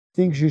I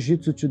think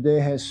Jiu-Jitsu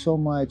today has so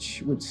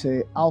much, would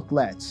say,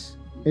 outlets.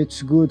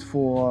 It's good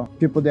for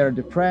people that are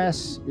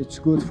depressed. It's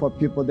good for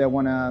people that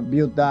want to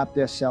build up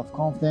their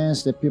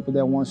self-confidence, the people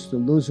that wants to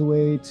lose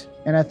weight.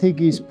 And I think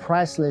it's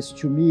priceless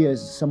to me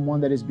as someone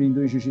that has been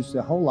doing Jiu-Jitsu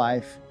their whole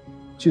life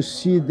to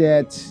see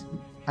that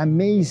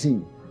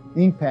amazing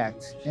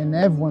impact in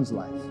everyone's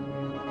life.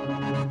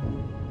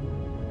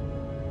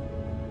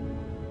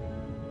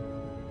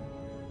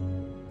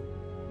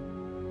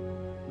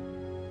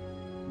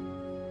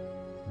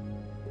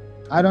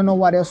 I don't know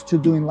what else to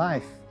do in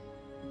life.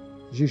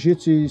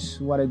 Jiu-Jitsu is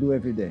what I do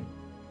every day.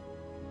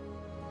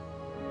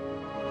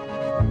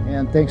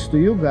 And thanks to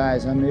you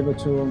guys, I'm able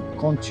to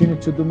continue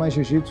to do my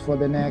Jiu-Jitsu for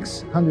the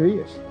next 100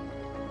 years.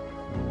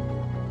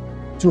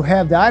 To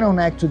have the Iron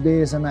Neck today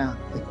as an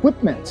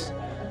equipment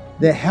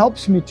that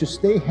helps me to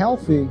stay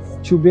healthy,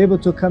 to be able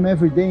to come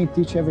every day and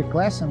teach every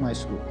class in my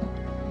school.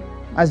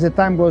 As the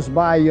time goes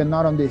by, you're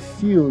not on the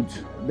field,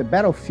 the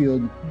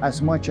battlefield,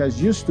 as much as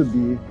used to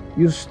be.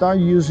 You start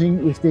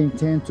using with the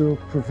intent to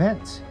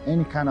prevent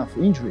any kind of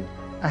injury.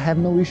 I have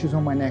no issues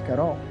on my neck at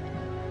all.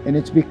 And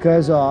it's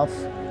because of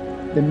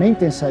the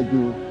maintenance I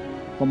do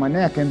for my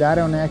neck. And the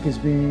Iron Neck has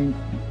been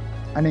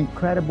an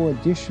incredible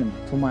addition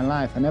to my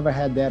life. I never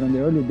had that in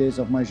the early days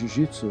of my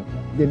Jiu-Jitsu.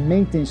 The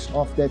maintenance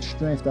of that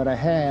strength that I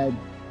had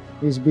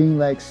is being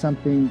like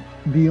something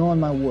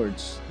beyond my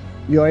words.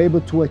 You're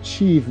able to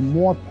achieve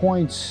more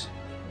points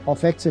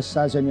of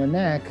exercise on your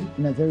neck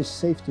in a very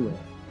safe way.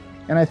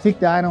 And I think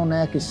the Iron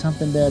Neck is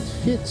something that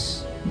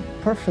fits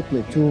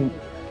perfectly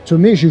to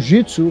me,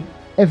 Jiu-Jitsu,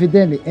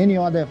 evidently any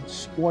other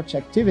sports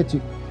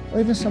activity, or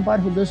even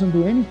somebody who doesn't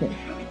do anything.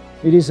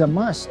 It is a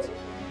must.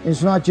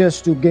 It's not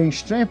just to gain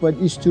strength, but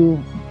it's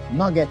to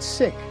not get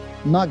sick,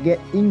 not get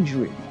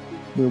injured.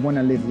 We want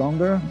to live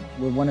longer.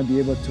 We want to be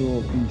able to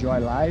enjoy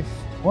life.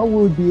 What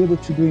will we be able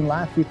to do in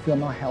life if we're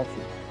not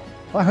healthy?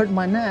 If I hurt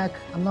my neck,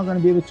 I'm not going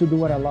to be able to do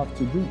what I love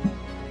to do.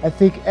 I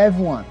think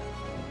everyone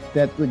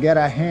that we get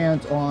our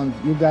hands on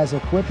you guys'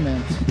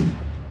 equipment,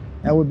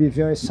 I will be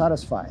very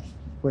satisfied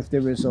with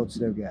the results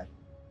they'll get.